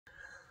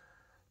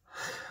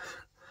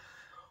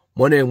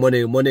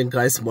Morning,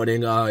 guys.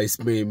 Morning. It's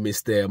me,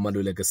 Mr.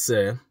 Maluleke,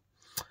 sir.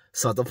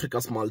 South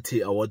Africa's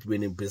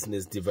multi-award-winning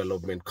business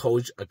development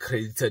coach,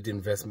 accredited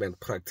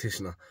investment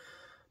practitioner,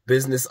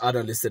 business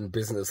analyst, and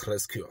business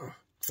rescuer.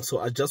 So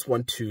I just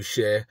want to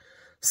share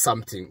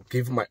something,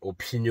 give my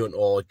opinion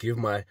or give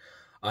my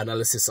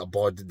analysis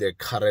about the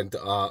current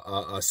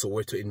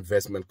Soweto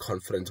Investment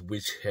Conference,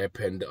 which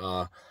happened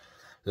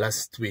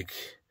last week.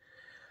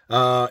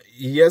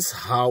 Here's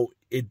how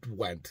it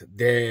went.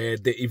 The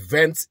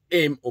event's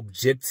aim,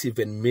 objective,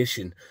 and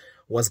mission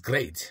was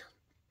great.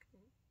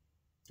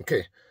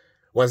 Okay,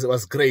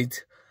 was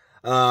great,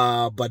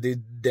 but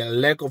the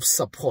lack of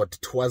support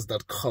towards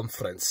that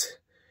conference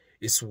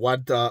is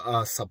what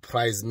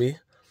surprised me,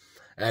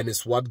 and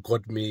it's what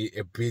got me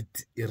a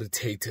bit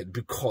irritated,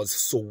 because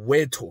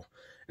Soweto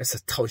as a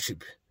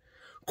township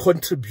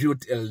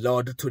contribute a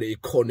lot to the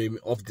economy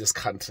of this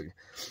country.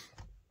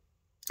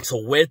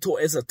 Soweto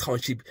as a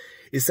township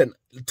is a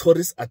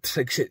tourist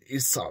attraction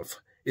itself.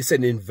 It's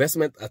an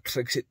investment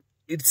attraction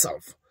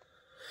itself.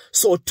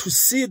 So to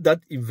see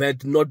that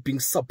event not being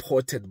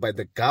supported by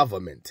the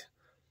government,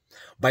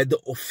 by the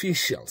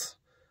officials,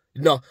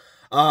 it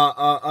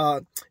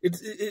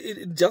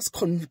just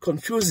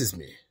confuses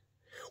me.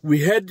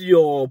 We had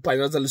your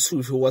Pinazal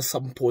Suf, who was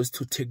supposed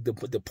to take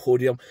the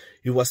podium.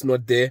 He was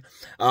not there.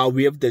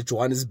 We have the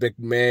Johannesburg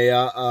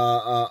mayor.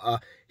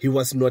 He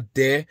was not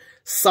there.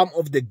 Some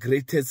of the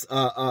greatest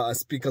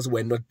speakers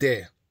were not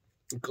there.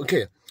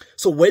 Okay,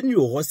 so when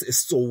you host a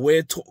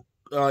Soweto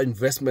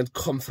investment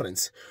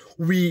conference,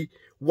 we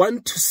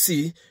want to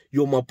see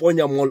your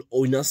Maponya Mall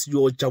owners,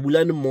 your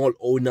Jabulani Mall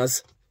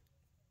owners,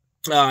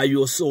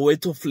 your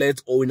Soweto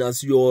flat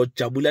owners, your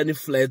Jabulani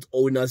flat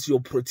owners, your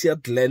Protea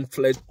land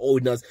flat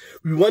owners.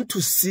 We want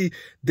to see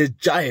the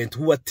giant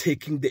who are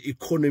taking the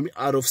economy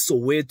out of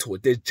Soweto,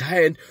 the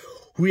giant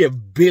who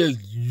have built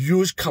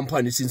huge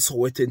companies in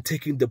Soweto and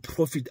taking the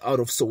profit out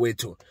of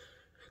Soweto,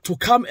 to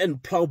come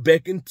and plow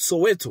back into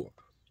Soweto,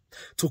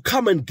 to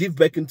come and give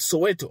back into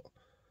Soweto.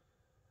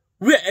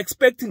 We are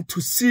expecting to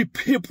see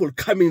people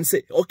come and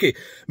say, okay,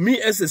 me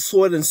as a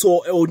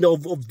so-and-so owner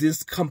of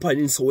this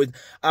company in Soweto,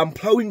 I'm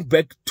plowing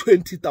back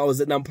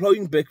 20,000, I'm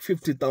plowing back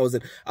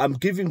 50,000, I'm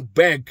giving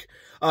back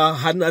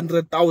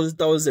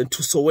 100,000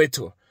 to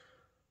Soweto.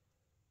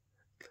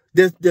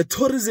 The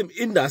tourism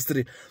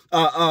industry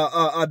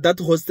that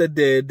hosted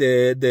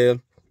the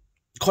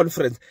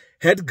conference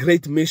had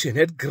great mission,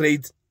 had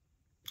great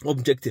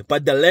objective,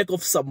 but the lack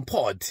of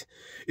support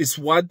is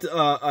what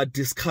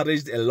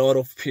discouraged a lot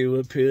of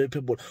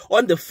people.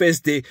 On the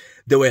first day,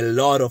 there were a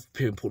lot of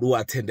people who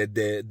attended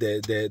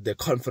the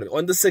conference.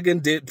 On the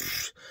second day,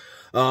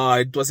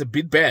 it was a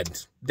bit bad.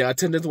 The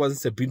attendance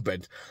was a bit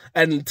bad.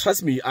 And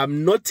trust me,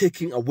 I'm not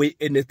taking away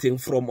anything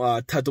from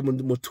Tato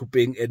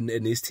Motupeng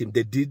and his team.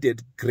 They did a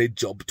great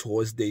job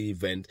towards the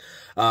event.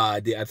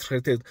 They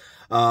attracted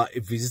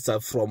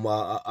visitors from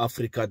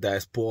Africa,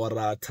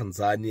 diaspora,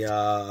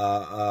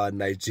 Tanzania,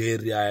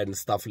 Nigeria, and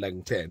stuff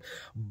like that.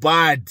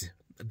 But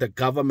the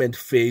government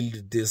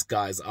failed these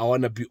guys. I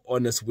want to be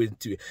honest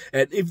with you.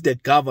 And if the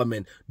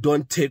government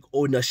don't take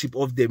ownership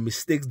of the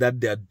mistakes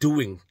that they are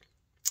doing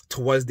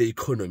towards the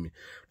economy,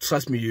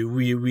 trust me,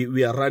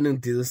 we are running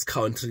this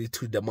country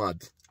to the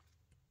mud.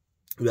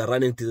 We are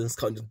running this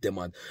country to the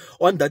mud.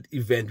 On that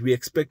event, we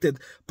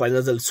expected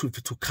Pinazal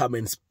Suf to come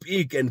and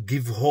speak and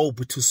give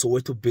hope to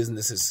Soweto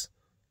businesses.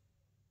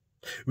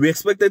 We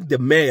expected the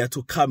mayor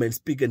to come and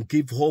speak and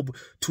give hope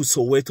to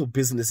Soweto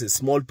businesses,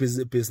 small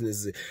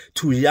businesses,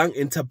 to young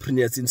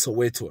entrepreneurs in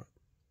Soweto.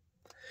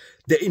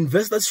 The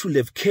investors should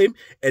have came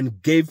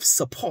and gave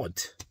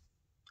support.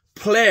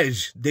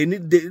 Pledge.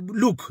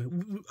 Look,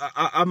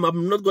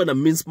 I'm not going to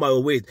mince my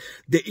word.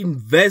 The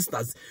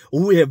investors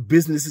who have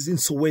businesses in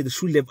Soweto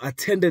should have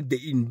attended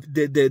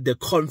the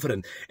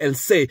conference and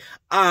say,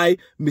 I,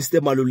 Mr.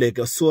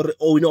 Maluleke, sorry,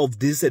 owner of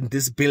this and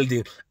this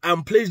building,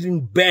 I'm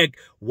pledging back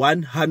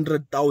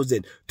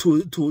 100,000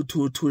 to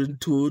Gauteng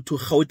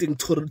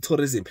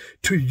tourism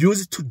to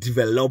use to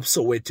develop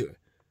Soweto.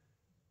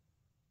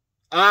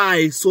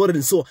 I'm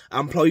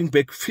plowing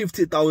back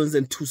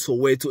 50,000 to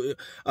Soweto,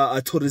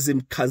 tourism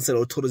council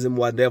or tourism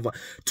whatever,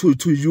 to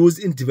use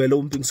in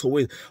developing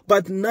Soweto.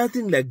 But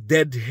nothing like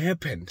that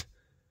happened.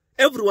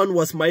 Everyone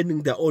was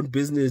minding their own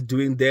business,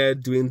 doing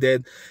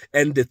that.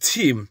 And the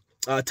team,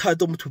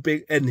 Tato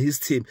Motupeng and his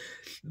team,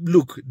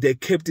 look, they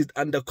kept it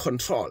under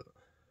control.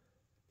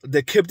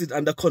 They kept it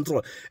under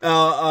control.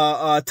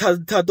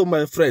 Tato,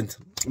 my friend,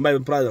 my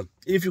brother,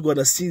 if you're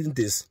gonna see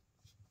this,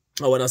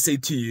 I wanna say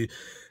to you,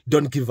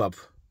 don't give up.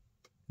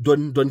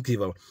 Don't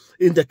give up.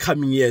 In the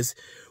coming years,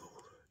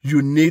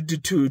 you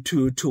need to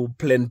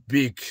plan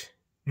big.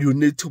 You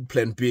need to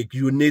plan big.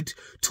 You need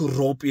to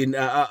rope in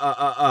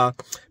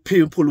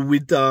people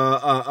with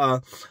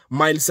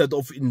mindset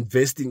of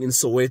investing in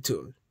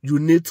Soweto. You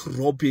need to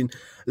rope in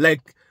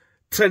like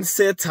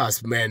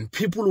trendsetters, man.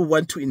 People who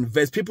want to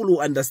invest. People who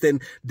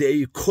understand the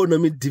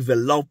economic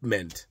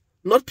development.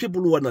 Not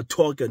people who want to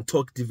talk and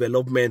talk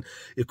development,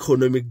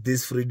 economic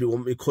this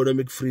freedom,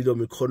 economic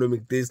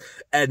this,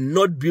 and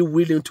not be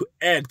willing to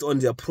act on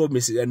their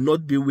promises and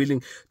not be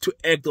willing to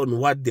act on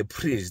what they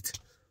preached.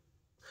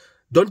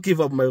 Don't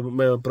give up,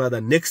 my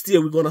brother. Next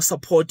year, we're going to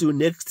support you.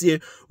 Next year,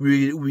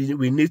 we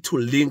need to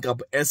link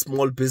up as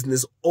small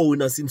business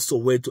owners in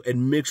Soweto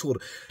and make sure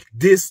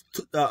this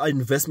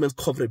investment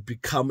conference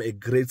become a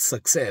great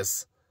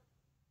success.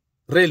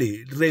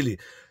 Really, really.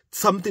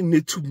 Something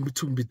needs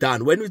to be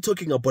done. When we're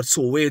talking about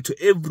Soweto,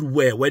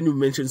 everywhere, when you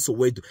mention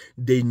Soweto,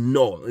 they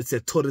know it's a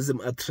tourism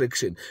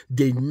attraction.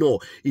 They know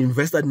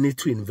investors need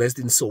to invest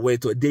in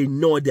Soweto. They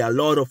know there are a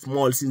lot of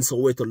malls in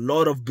Soweto, a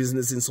lot of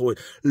business in Soweto,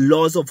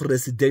 lots of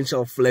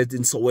residential flats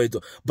in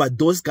Soweto. But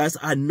those guys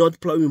are not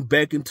plowing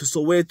back into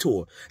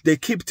Soweto. They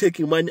keep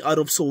taking money out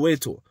of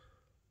Soweto.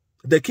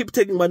 They keep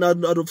taking money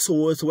out of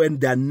Soweto when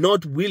they are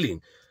not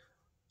willing.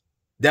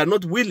 They are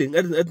not willing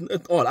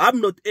at all. I'm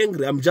not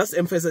angry. I'm just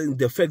emphasizing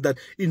the fact that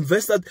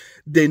investors,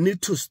 they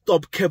need to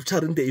stop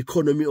capturing the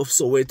economy of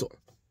Soweto.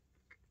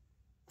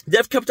 They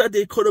have captured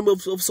the economy of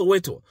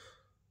Soweto.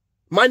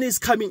 Money is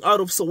coming out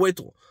of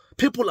Soweto.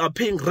 People are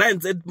paying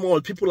rents at mall.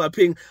 People are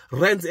paying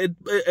rents at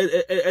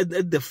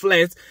the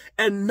flats.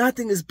 And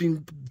nothing is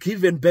being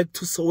given back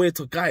to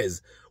Soweto,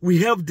 guys. We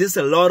have this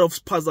a lot of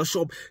spaza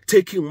shop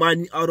taking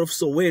money out of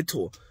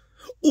Soweto.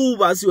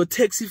 Ubers, your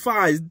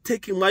taxifiers,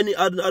 taking money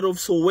out of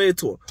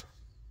Soweto.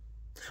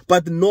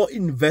 But no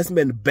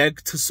investment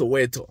back to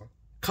Soweto.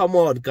 Come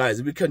on,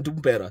 guys, we can do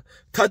better.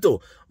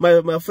 Tato,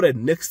 my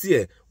friend, next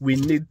year, we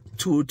need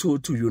to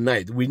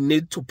unite. We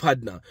need to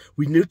partner.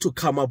 We need to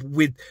come up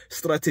with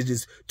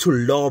strategies to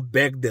lure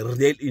back the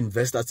real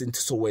investors into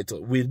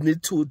Soweto. We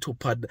need to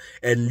partner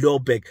and lure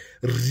back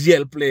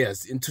real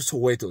players into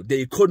Soweto.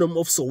 The economy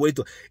of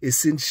Soweto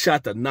is in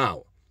shatter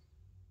now.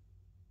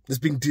 It's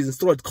been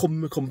destroyed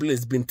completely.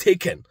 It's been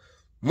taken.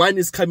 Money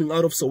is coming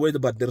out of Soweto,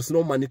 but there's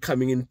no money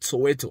coming in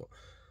Soweto.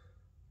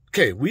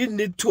 Okay, we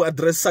need to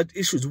address such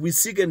issues. We're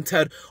sick and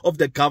tired of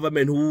the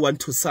government who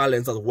want to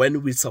silence us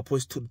when we're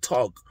supposed to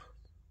talk.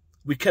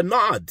 We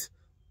cannot.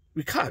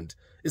 We can't.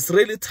 It's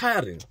really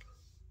tiring.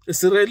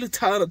 It's really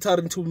tiring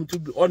to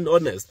be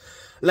honest.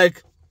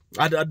 Like,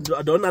 I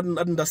don't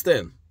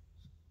understand.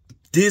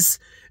 This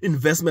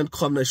investment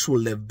conference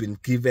should have been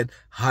given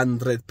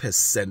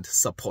 100%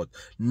 support.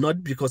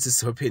 Not because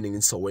it's happening in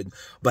Soweto,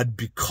 but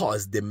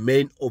because the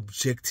main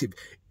objective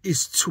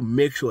is to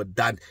make sure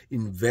that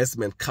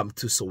investment comes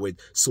to Soweto.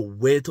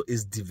 Soweto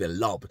is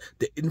developed.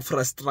 The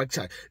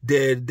infrastructure,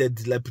 the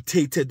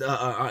dilapidated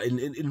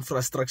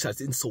infrastructures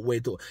in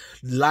Soweto.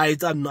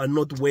 Lights are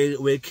not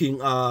working.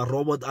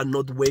 Robots are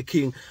not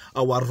working.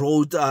 Our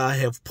roads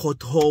have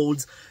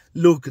potholes.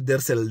 Look,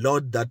 there's a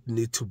lot that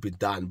needs to be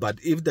done. But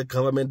if the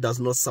government does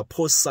not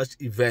support such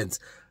events,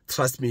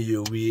 trust me,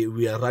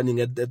 we are running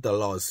at the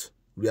loss.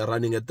 We are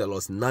running at the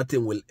loss.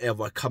 Nothing will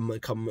ever come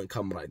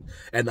right.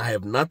 And I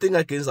have nothing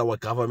against our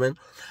government,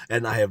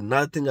 and I have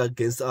nothing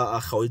against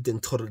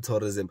Gauteng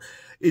tourism.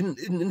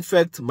 In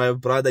fact, my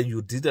brother,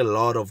 you did a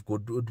lot of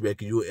good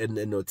work. You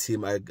and your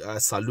team. I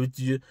salute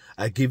you.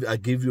 I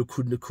give you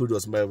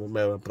kudos, my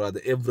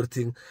brother.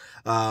 Everything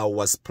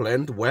was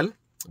planned well,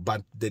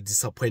 but the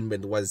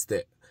disappointment was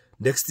there.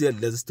 Next year,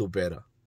 let's do better.